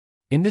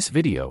In this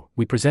video,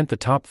 we present the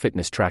top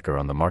fitness tracker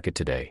on the market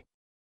today.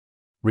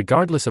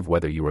 Regardless of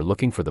whether you are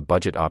looking for the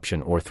budget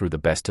option or through the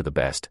best to the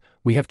best,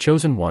 we have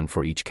chosen one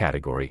for each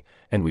category,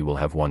 and we will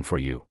have one for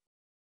you.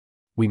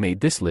 We made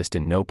this list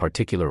in no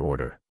particular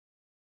order.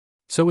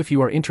 So if you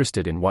are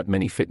interested in what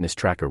mini fitness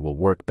tracker will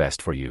work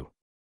best for you,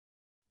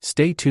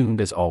 stay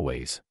tuned as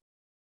always.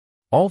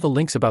 All the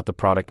links about the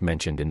product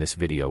mentioned in this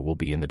video will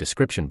be in the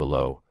description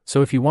below,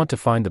 so if you want to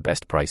find the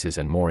best prices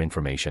and more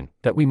information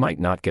that we might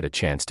not get a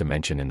chance to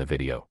mention in the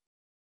video,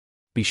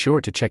 be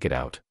sure to check it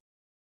out.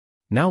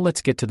 Now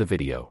let's get to the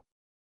video.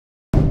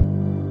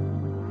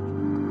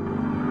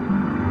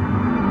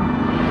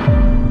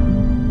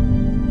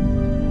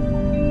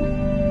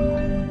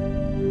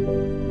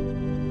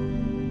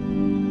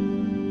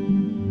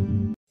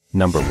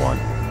 Number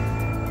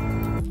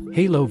 1.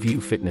 Halo View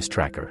Fitness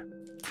Tracker.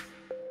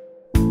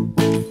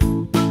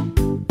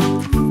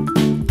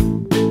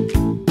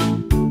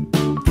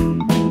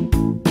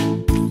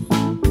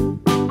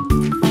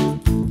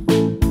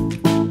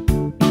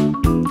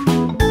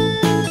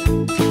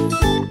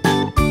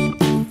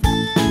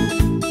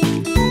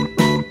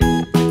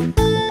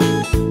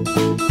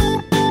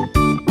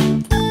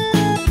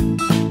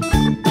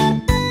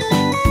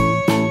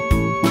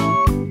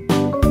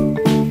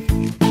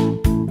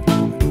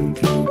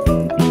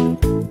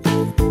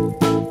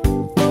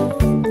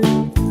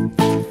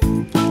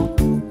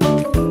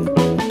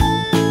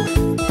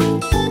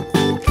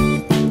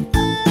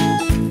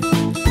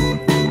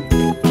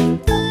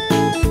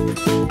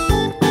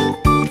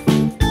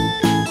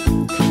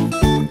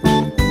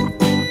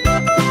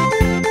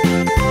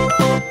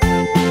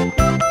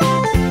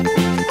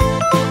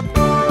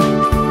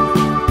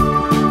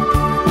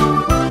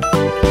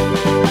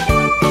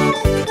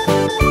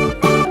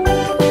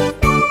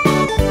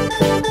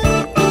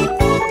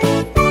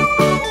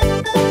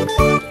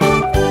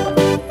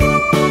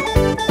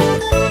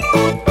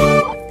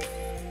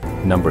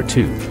 Number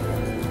 2.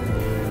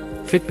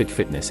 Fitbit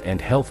Fitness and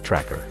Health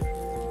Tracker.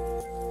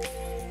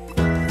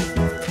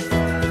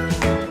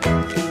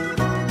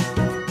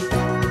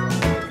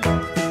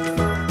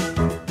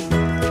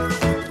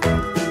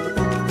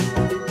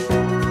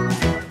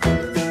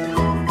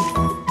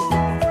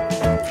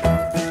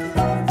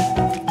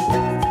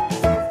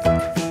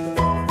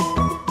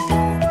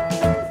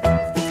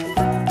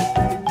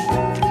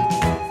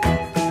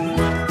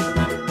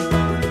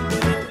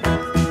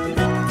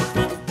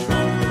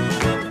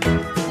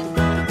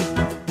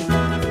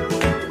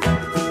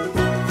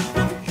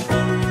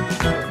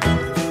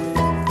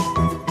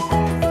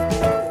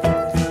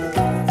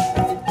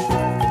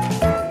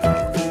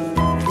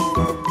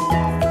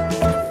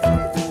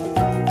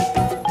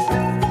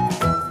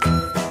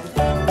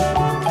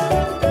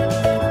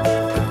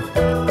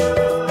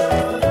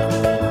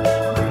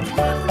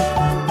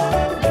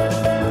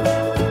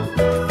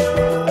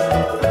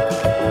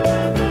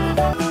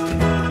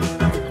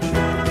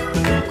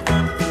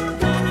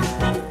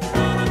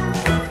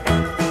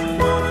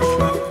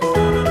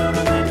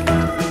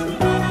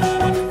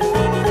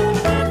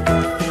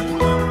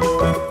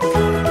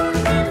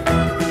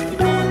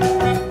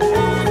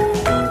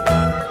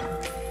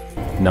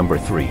 Number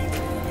 3.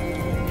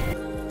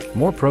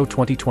 MorePro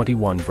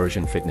 2021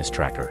 version fitness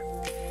tracker.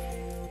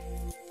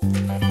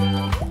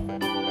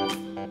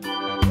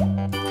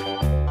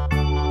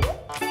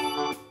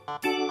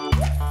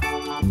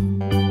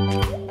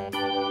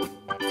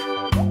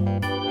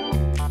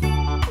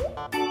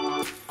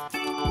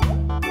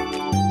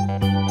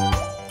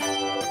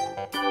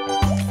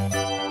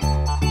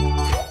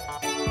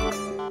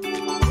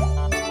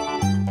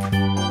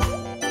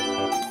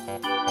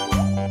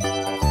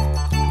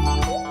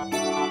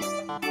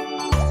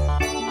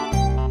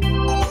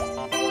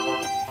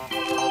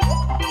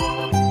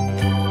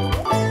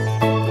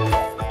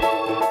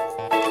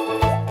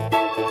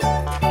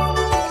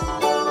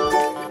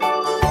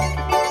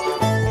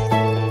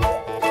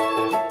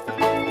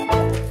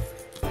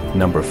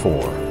 Number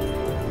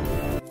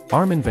 4.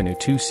 Armin Venu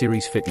 2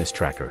 Series Fitness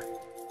Tracker.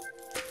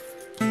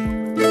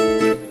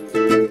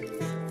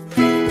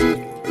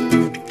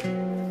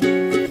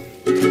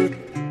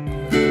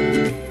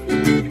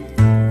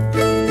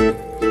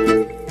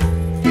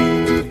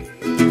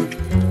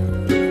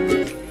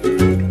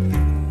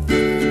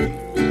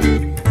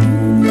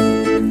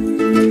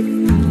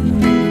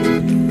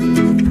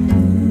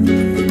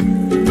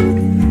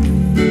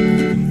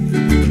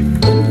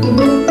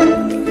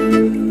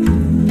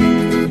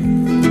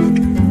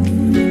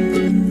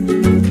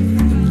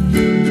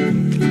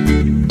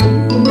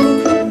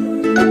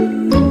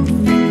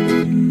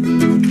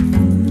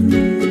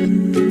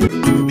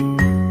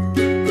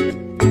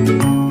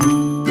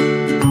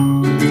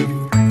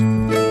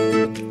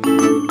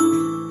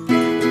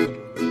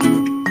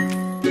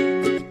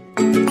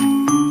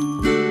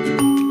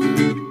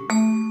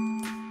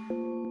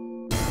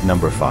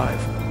 Number 5.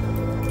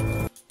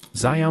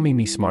 Xiaomi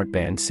Mi Smart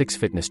Band 6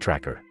 Fitness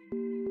Tracker.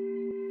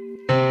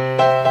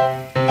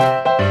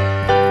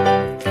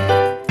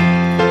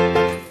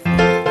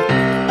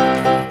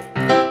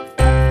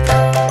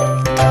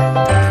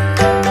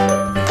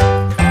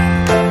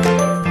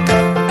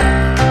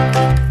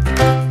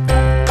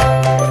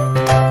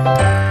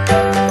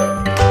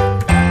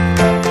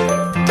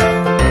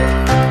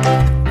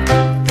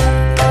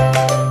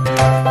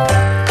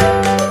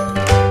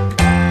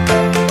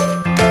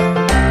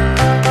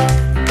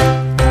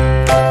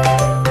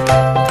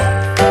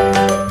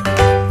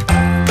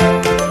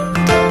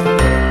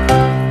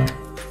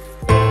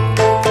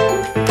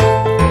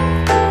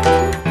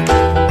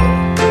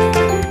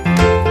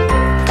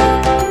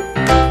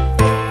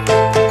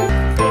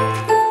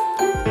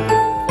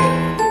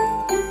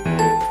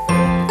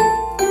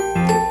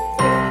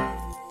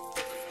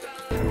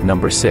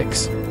 Number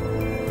 6.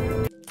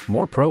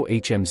 MorePro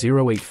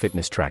HM08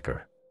 Fitness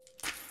Tracker.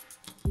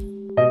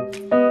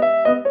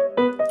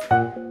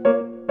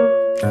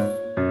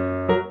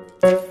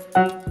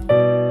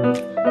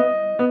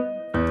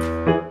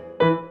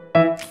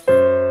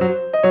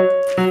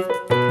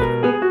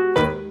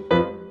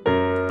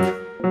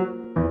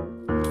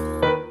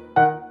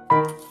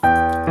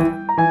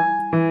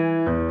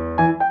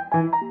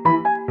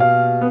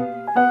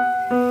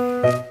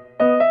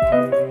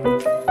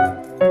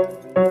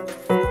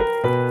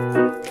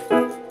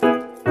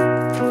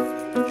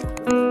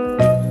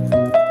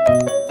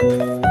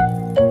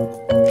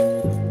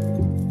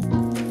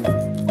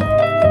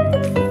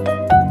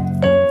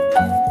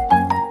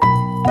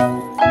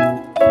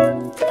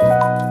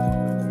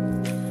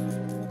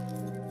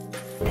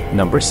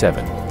 Number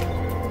 7.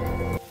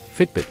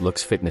 Fitbit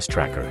Luxe Fitness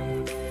Tracker.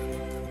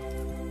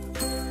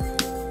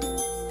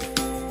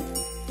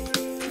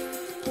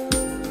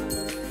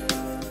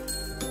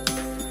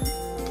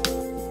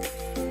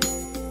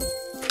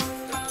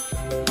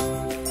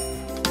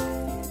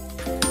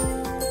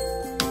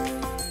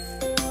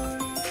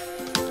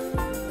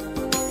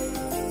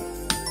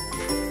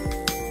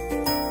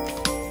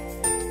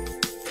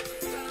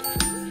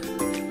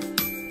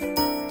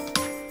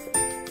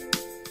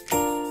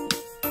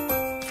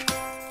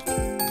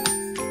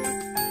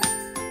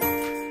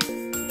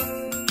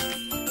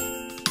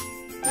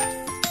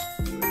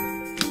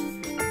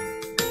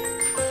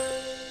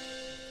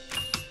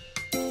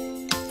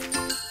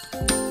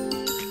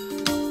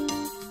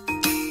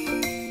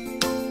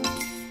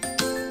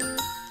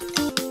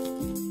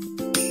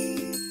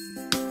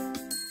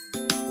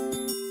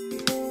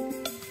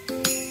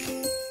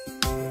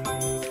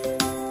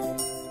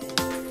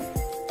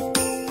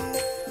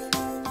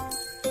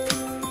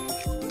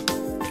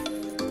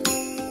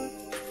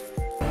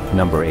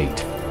 Number 8.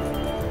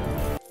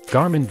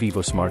 Garmin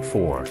vivosmart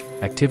 4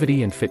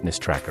 Activity and Fitness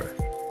Tracker.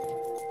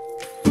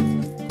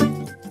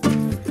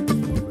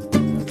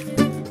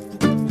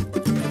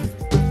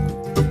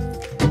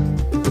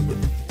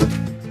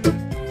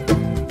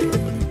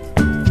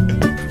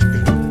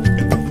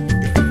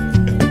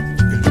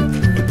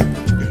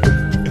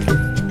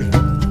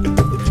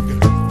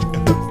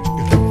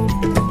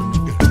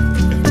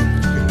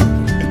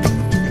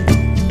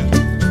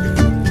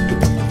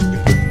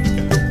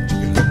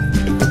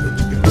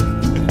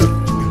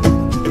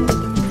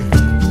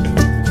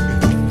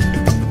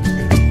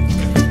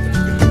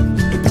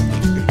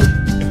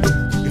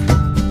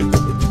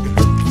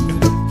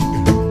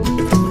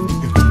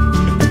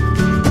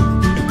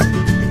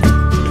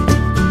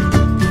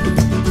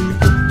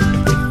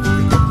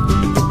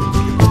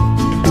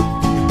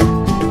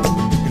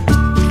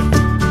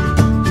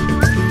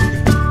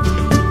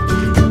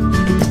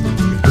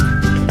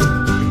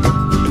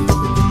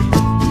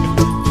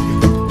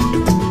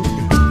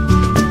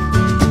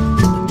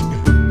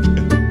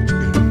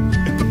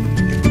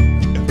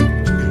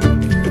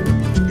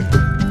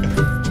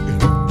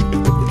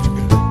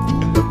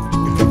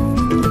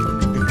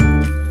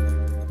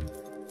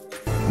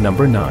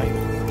 Number 9.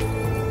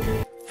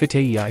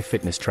 FITVII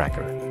Fitness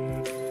Tracker.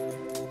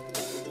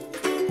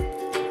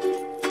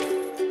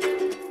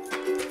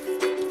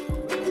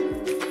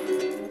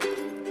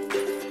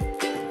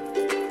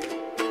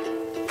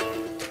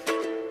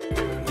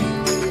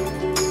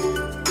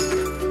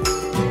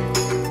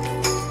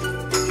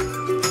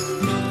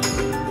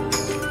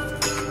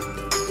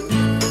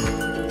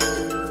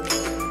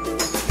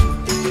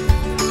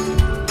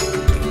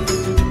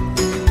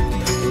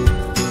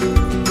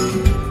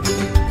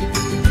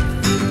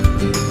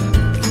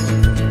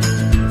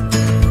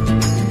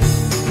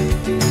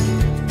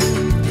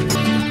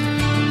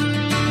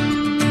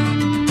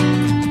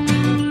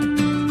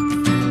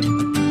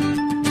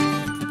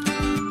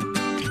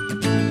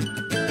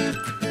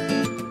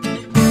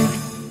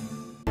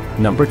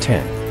 Number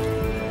 10.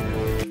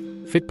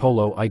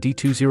 Fitpolo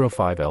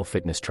ID205L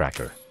Fitness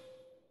Tracker.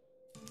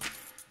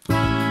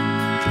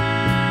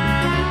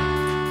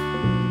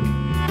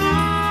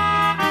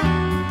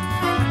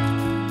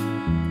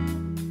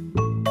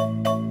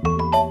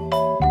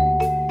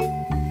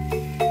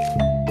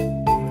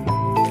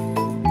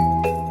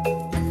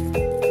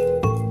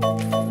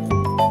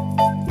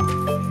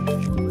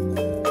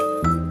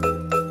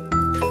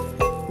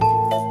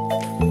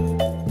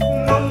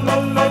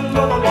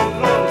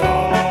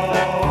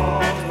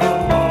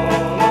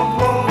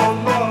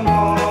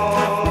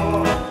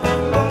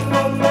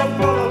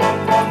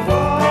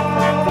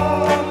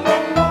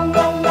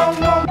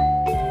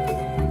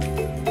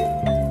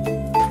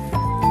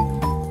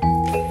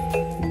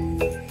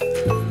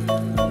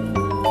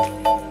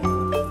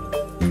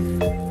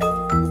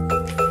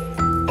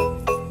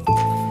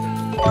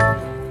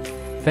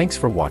 Thanks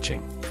for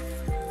watching.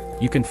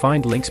 You can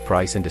find links,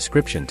 price and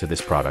description to this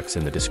products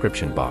in the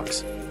description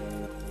box.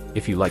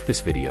 If you like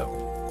this video,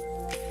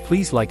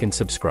 please like and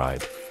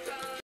subscribe.